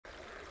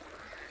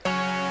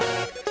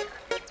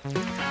Hello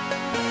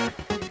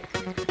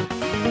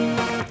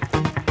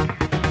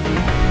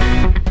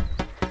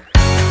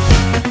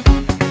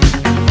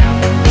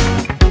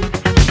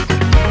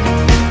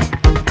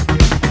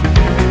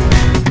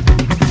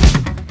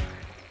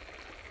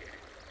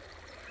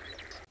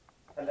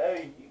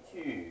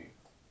YouTube,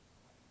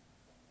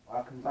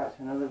 welcome back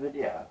to another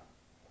video.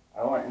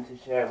 I wanted to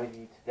share with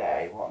you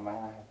today what I'm going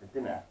to have for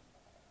dinner.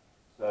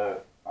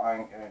 So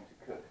I'm going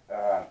to cook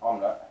an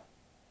omelette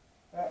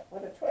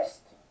with a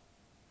twist.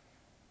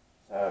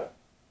 So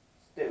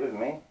stick with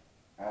me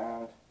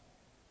and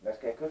let's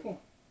get cooking.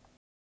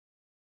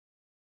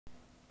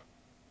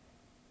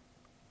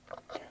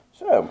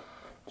 So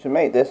to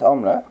make this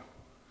omelette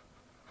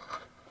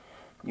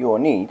you will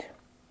need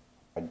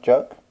a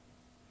jug, a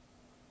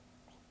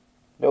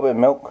little bit of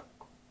milk,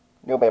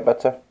 a little bit of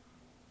butter,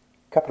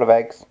 a couple of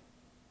eggs,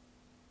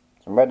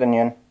 some red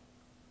onion,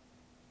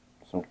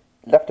 some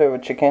leftover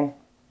chicken.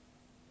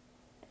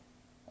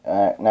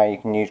 Now you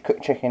can use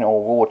cooked chicken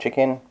or raw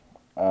chicken.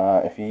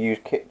 If you use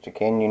cooked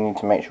chicken you need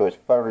to make sure it's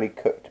thoroughly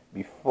cooked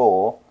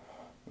before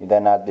you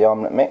then add the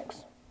omelette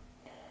mix.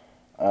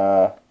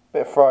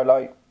 Bit of fry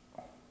light,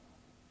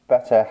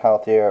 better,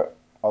 healthier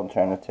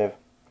alternative,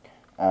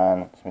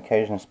 and some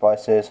Cajun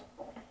spices.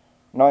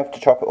 Knife to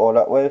chop it all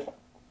up with.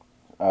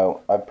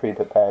 Oh, I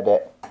pre-prepared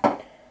it,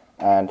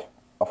 and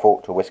a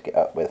fork to whisk it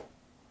up with.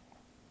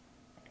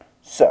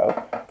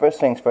 So, first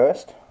things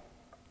first,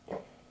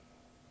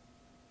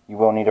 you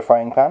will need a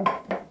frying pan.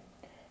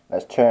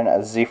 Let's turn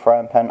the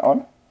frying pan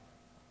on.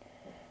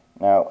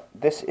 Now,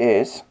 this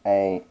is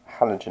a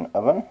halogen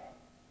oven.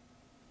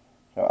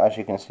 So as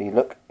you can see,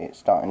 look, it's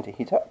starting to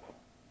heat up.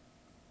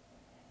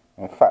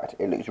 In fact,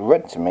 it looks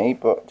red to me,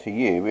 but to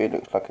you, it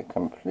looks like a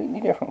completely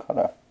different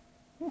colour.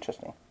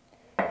 Interesting.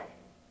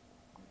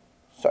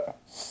 So,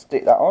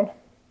 stick that on,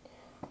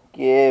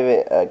 give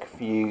it a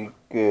few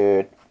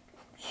good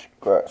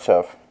squirts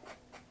of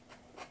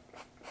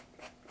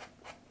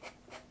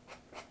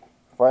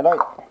fry light.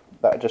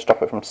 That'll just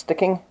stop it from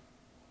sticking.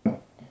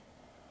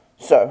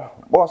 So,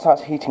 whilst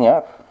that's heating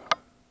up,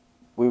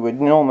 we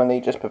would normally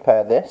just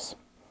prepare this.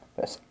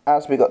 But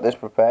as we got this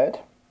prepared,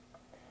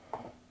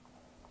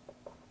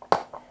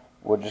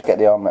 we'll just get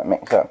the omelette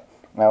mix up.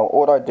 Now,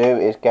 all I do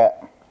is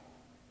get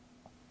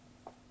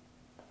a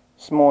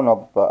small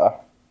knob of butter.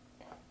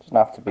 Doesn't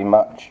have to be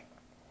much.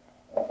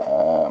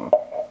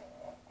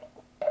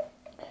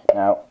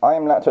 Now I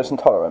am lactose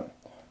intolerant,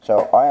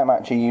 so I am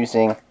actually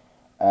using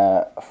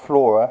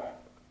Flora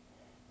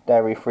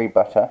dairy-free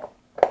butter,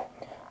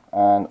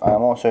 and I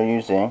am also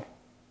using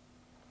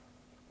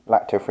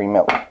lacto-free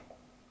milk.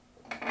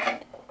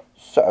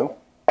 So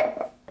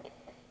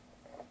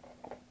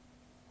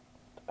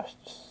just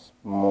a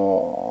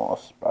small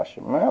splash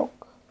of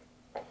milk,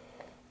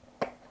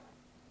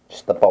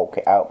 just to bulk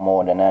it out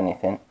more than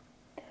anything.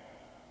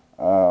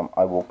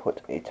 I will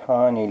put a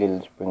tiny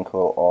little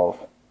sprinkle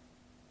of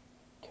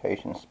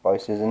Cajun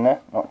spices in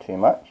there, not too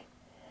much.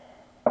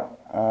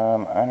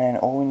 And then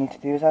all we need to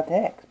do is add the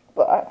eggs.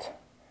 But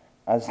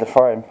as the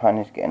frying pan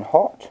is getting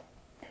hot,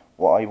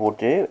 what I will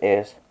do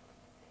is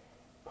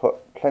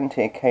put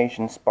plenty of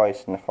Cajun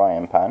spice in the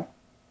frying pan.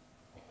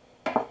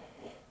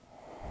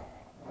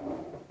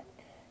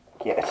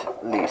 Get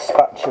the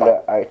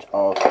spatula out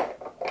of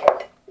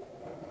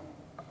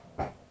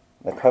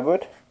the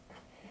cupboard.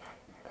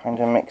 Kind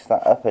of mix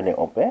that up a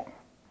little bit.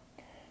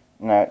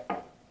 Now,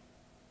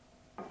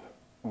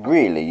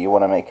 really you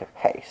want to make a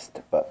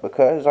paste, but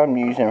because I'm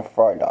using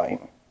fry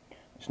light,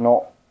 it's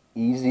not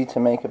easy to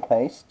make a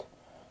paste.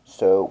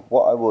 So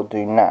what I will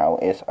do now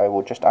is I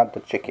will just add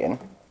the chicken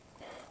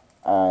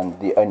and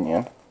the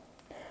onion,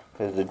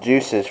 because the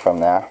juices from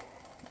there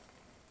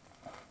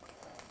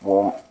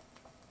will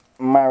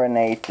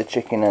marinate the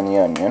chicken and the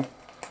onion.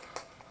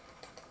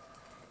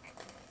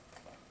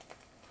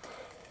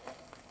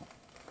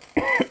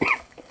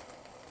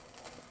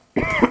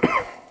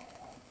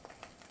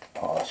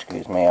 Oh,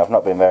 excuse me, I've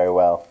not been very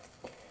well.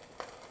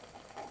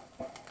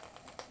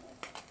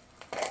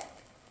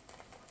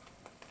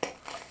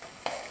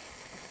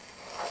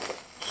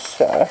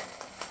 So,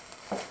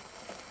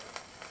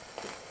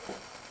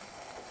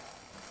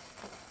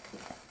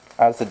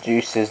 as the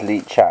juices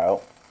leach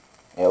out,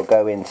 it'll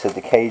go into the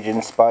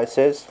Cajun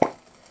spices.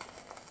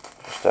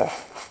 Just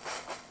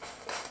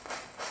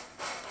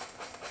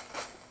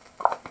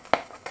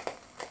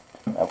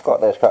I've got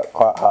this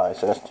quite high,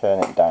 so let's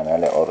turn it down a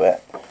little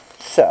bit.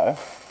 So,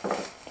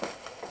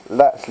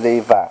 let's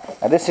leave that.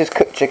 Now this is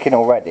cooked chicken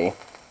already,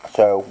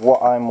 so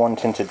what I'm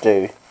wanting to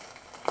do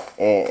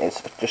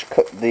is just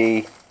cook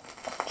the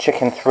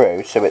chicken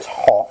through so it's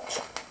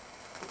hot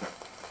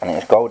and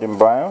it's golden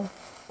brown.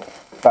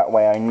 That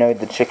way I know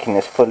the chicken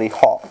is fully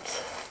hot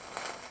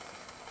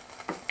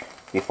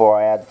before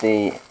I add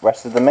the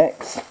rest of the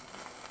mix.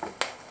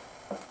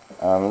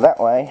 That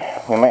way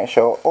we make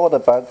sure all the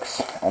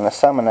bugs and the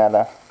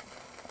salmonella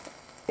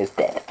is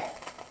dead.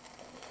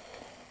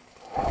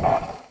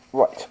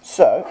 Right,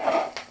 so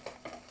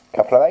a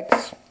couple of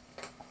eggs,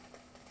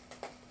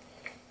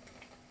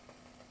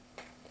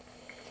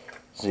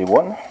 as you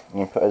want.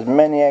 You can put as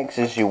many eggs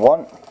as you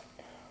want.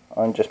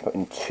 I'm just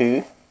putting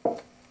 2.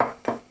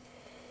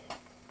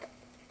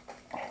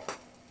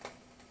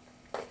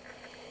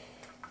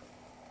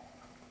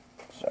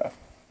 So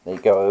they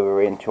go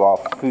over into our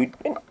food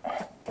bin.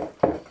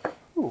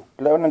 Ooh,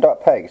 glow in the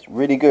dark pegs,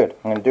 really good.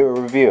 I'm going to do a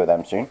review of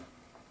them soon.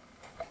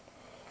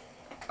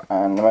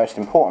 And the most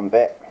important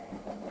bit,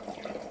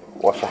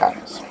 wash your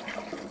hands.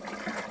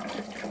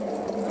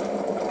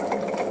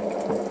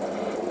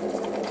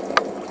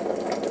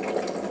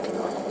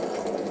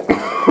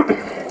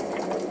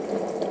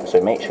 So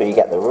make sure you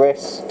get the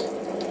wrist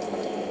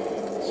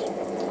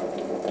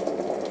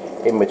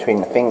in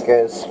between the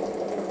fingers.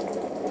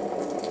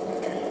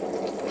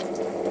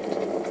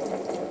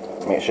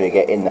 Make sure you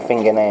get in the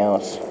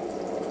fingernails,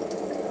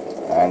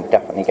 and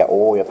definitely get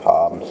all your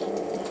palms.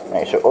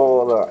 Make sure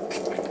all the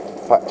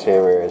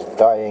bacteria is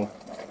dying,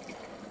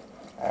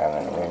 and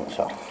then rinse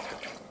off.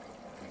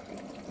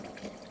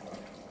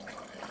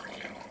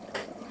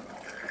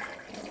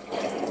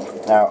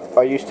 Now,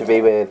 I used to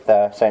be with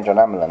St. John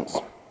Ambulance,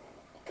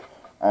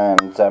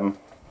 and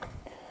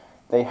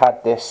they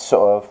had this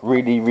sort of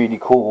really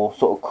cool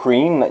sort of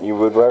cream that you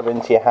would rub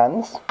into your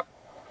hands,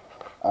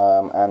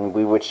 and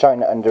we would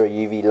shine it under a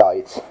UV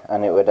light,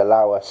 and it would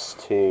allow us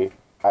to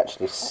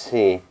actually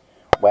see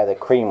where the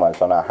cream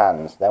was on our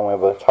hands. Then we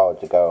were told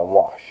to go and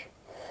wash,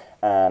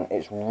 and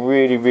it's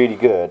really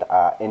good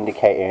at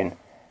indicating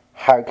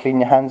how clean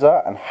your hands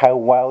are and how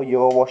well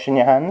you're washing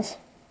your hands.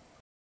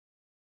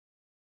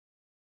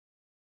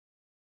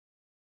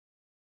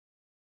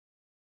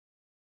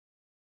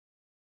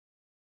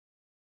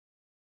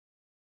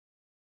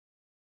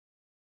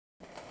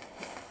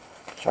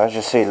 So as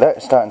you see, look,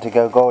 it's starting to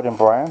go golden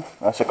brown.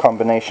 That's a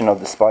combination of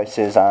the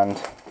spices and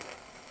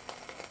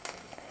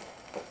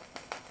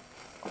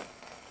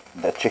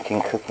the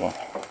chicken cooking.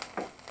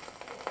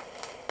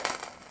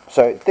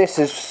 So this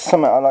is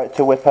something I like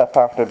to whip up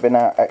after I've been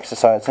out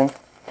exercising.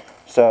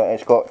 So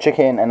it's got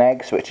chicken and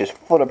eggs, which is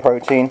full of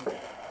protein,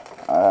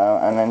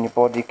 and then your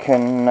body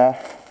can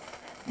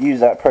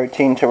use that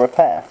protein to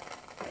repair.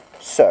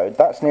 So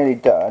that's nearly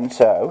done,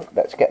 so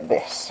let's get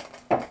this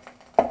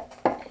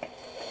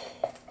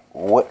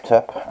whipped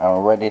up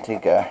and ready to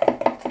go.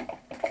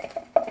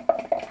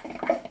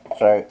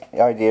 So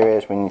the idea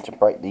is we need to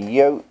break the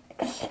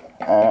yolks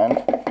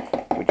and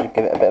we just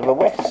give it a bit of a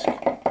whisk.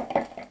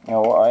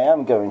 Now what I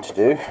am going to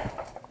do,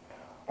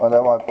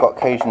 although I've got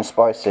Cajun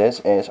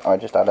spices, is I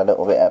just add a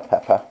little bit of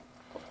pepper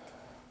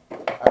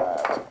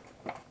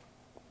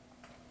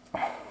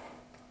and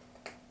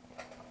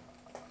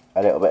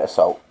a little bit of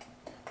salt,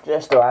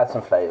 just to add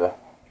some flavour.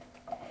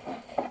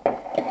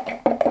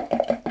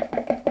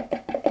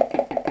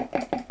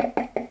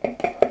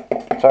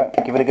 So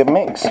give it a good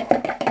mix.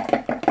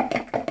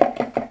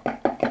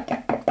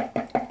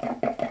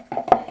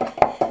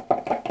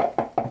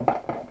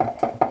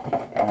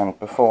 And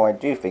before I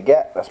do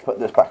forget, let's put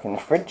this back in the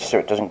fridge so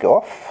it doesn't go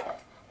off.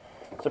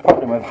 It's a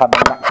problem with having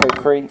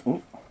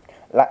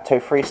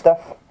lacto-free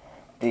stuff.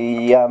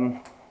 It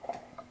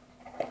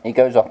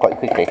goes off quite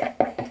quickly,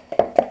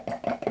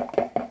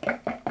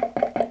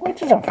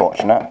 which is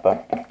unfortunate,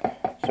 but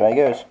that's the way it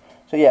goes.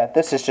 So yeah,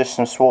 this is just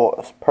some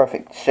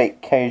perfect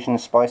shaped Cajun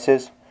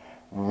spices.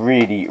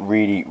 Really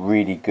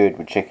good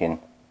with chicken.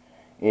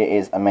 It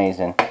is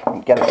amazing.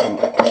 Get it from,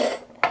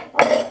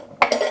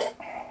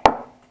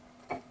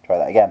 try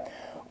that again.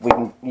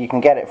 You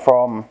can get it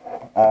from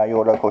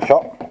your local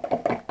shop.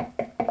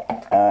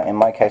 In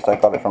my case, I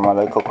got it from my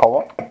local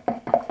co-op.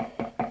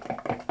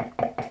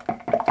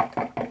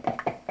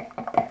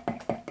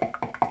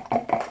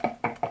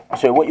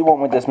 So what you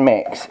want with this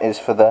mix is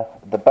for the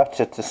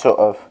butter to sort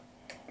of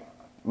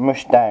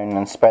mush down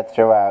and spread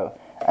throughout,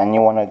 and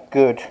you want a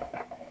good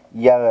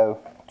yellow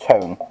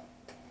tone.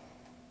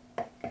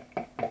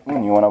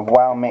 And you want to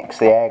well mix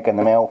the egg and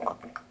the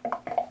milk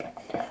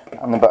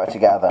and the butter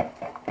together.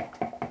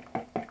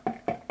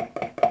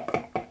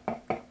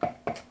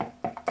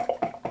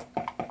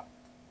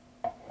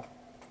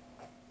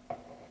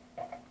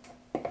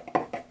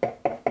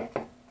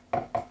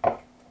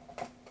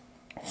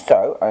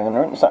 So I'm going to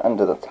rinse that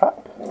under the tap.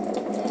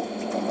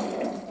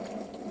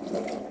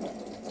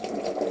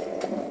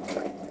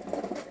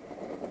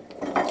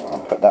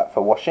 That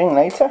for washing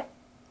later.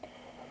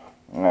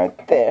 Now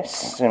this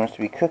seems to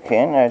be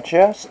cooking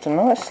just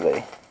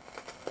nicely.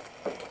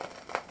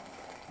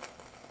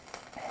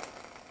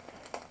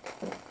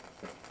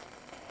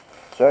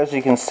 So as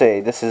you can see,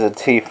 this is a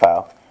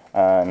T-fowl,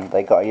 and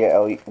they got a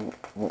little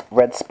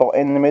red spot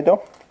in the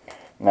middle.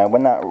 Now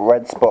when that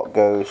red spot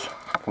goes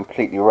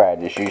completely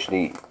red, it's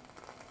usually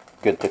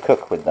good to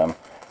cook with them.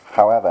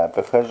 However,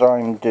 because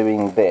I'm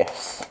doing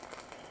this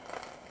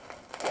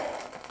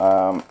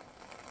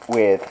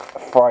with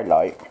fry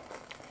light,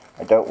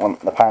 I don't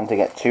want the pan to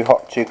get too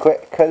hot too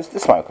quick, because the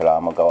smoke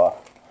alarm will go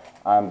off,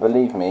 and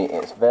believe me,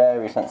 it's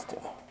very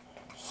sensitive.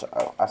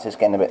 So as it's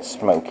getting a bit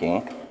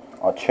smoky,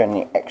 I'll turn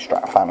the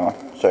extract fan on.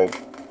 So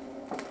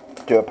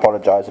do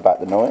apologise about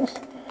the noise.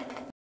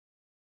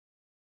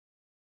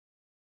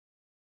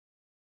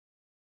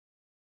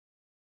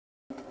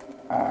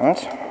 And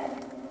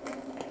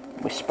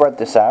we spread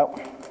this out,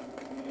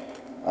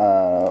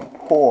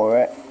 pour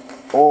it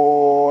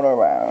all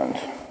around,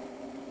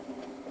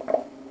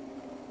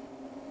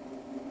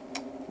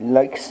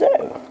 like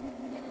so.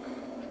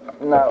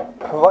 Now,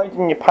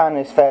 providing your pan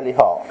is fairly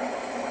hot,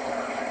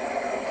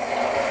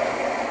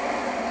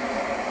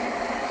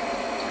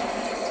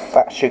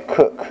 that should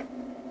cook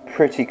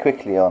pretty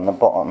quickly on the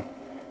bottom.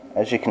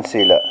 As you can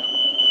see, look,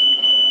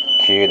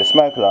 cue the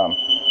smoke alarm.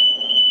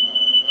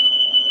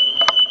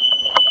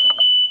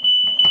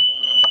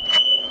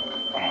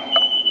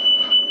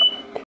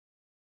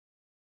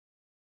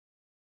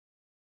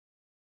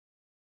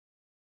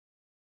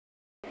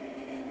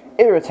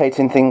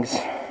 Irritating things,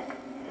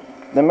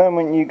 the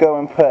moment you go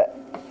and put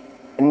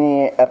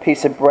a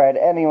piece of bread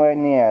anywhere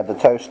near the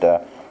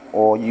toaster,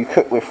 or you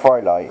cook with fry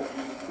light,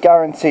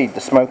 guaranteed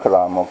the smoke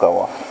alarm will go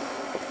off.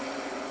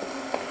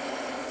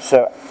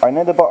 So I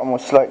know the bottom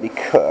was slightly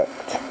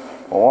cooked,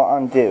 but what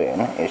I'm doing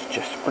is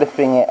just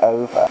flipping it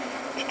over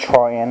to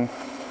try and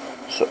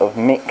sort of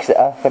mix it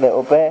up a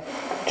little bit,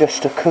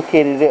 just to cook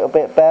it a little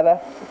bit better.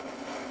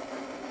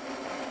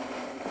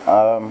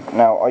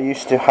 Now, I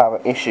used to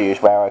have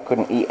issues where I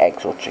couldn't eat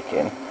eggs or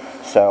chicken,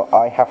 so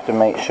I have to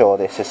make sure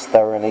this is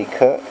thoroughly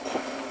cooked.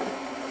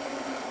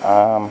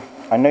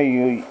 I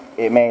know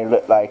it may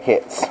look like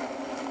it's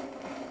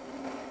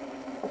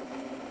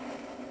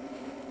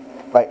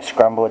like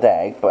scrambled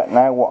egg, but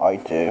now what I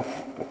do,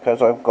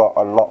 because I've got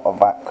a lot of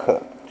that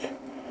cooked,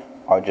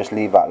 I just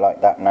leave that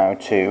like that now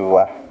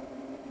to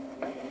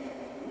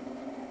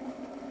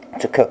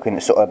cook, and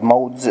it sort of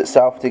moulds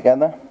itself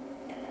together,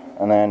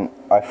 and then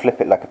I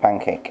flip it like a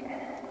pancake.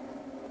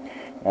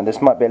 Now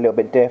this might be a little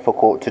bit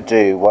difficult to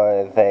do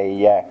with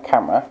a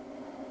camera,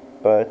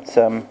 but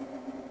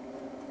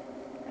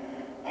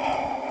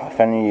if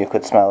only you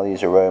could smell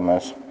these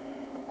aromas.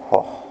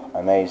 Oh,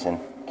 amazing.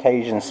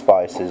 Cajun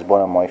spice is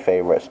one of my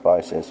favourite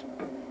spices.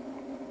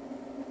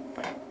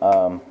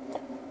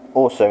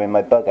 Also in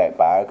my bug out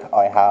bag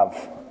I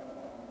have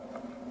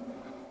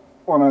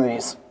one of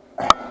these,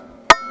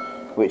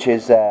 which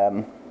is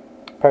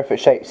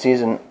Perfect Shape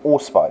Seasoned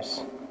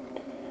Allspice.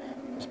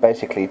 It's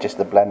basically just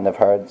a blend of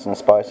herbs and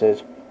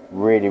spices.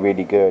 Really,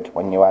 really good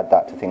when you add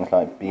that to things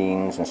like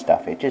beans and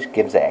stuff. It just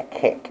gives it a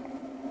kick.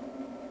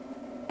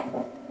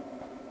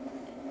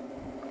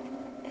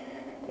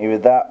 Either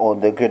that or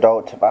the good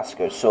old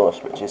Tabasco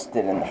sauce, which is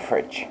still in the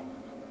fridge.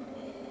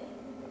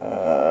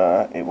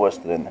 It was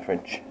still in the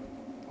fridge.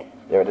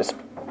 There it is.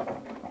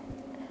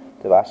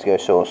 Tabasco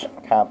sauce.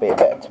 Can't beat a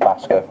bit of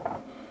Tabasco.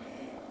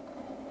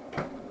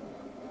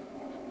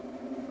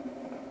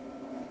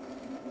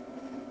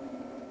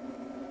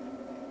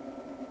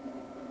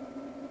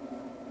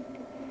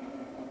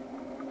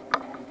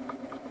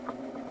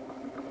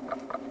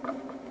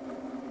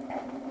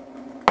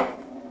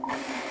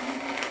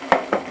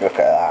 Look at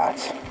that.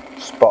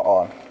 Spot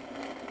on.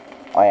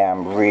 I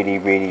am really,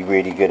 really,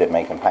 really good at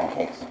making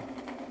pancakes.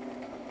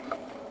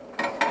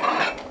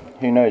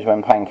 Who knows,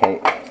 when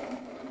pancake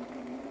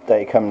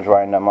day comes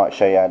round, I might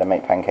show you how to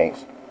make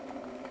pancakes.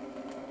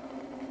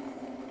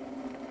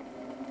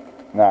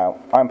 Now,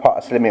 I'm part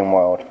of Slimming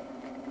World,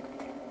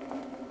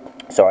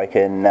 so I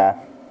can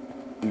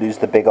lose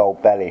the big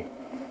old belly.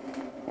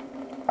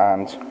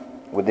 And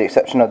with the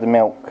exception of the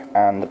milk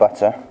and the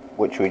butter,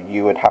 which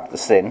you would have to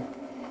sin,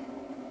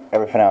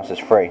 everything else is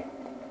free.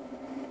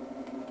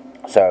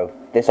 So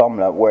this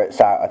omelette works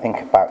out, I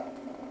think, about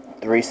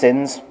 3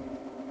 sins,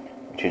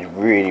 which is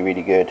really,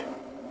 really good.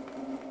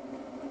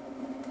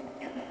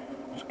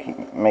 Just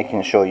keep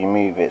making sure you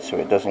move it so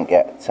it doesn't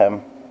get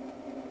stuck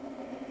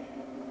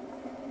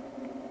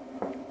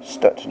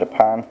to the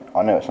pan.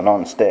 I know it's a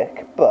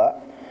non-stick,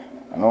 but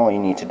and all you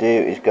need to do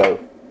is go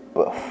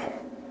buff,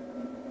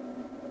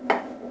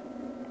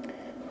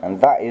 and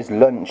that is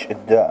lunch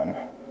done.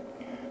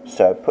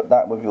 So put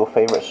that with your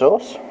favourite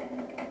sauce.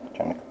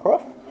 Turn the cooker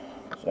off.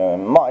 So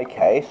in my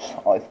case,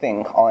 I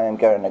think I am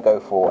going to go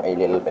for a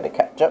little bit of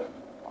ketchup.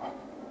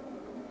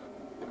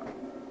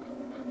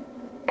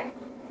 You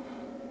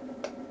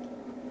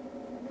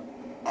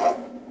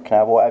can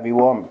have whatever you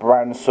want,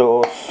 brown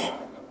sauce,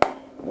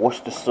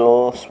 Worcester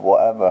sauce,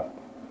 whatever.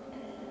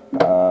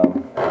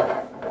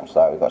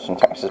 So we've got some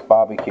Texas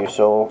barbecue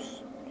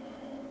sauce,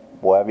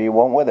 whatever you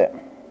want with it.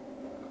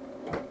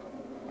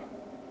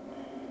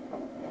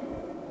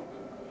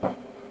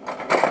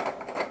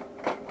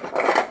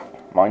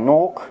 My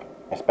Nork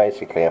is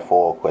basically a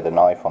fork with a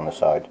knife on the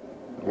side.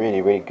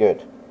 Really, really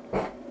good.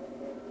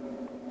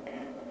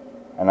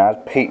 And as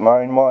Pete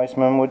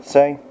Wiseman would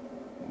say,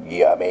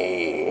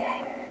 yummy.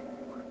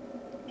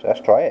 So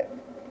let's try it.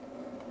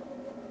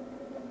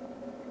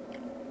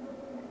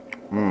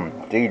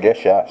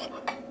 Delicious.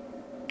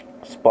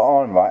 Spot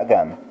on right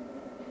again.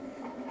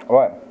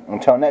 Alright,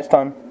 until next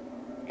time,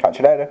 catch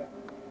you later.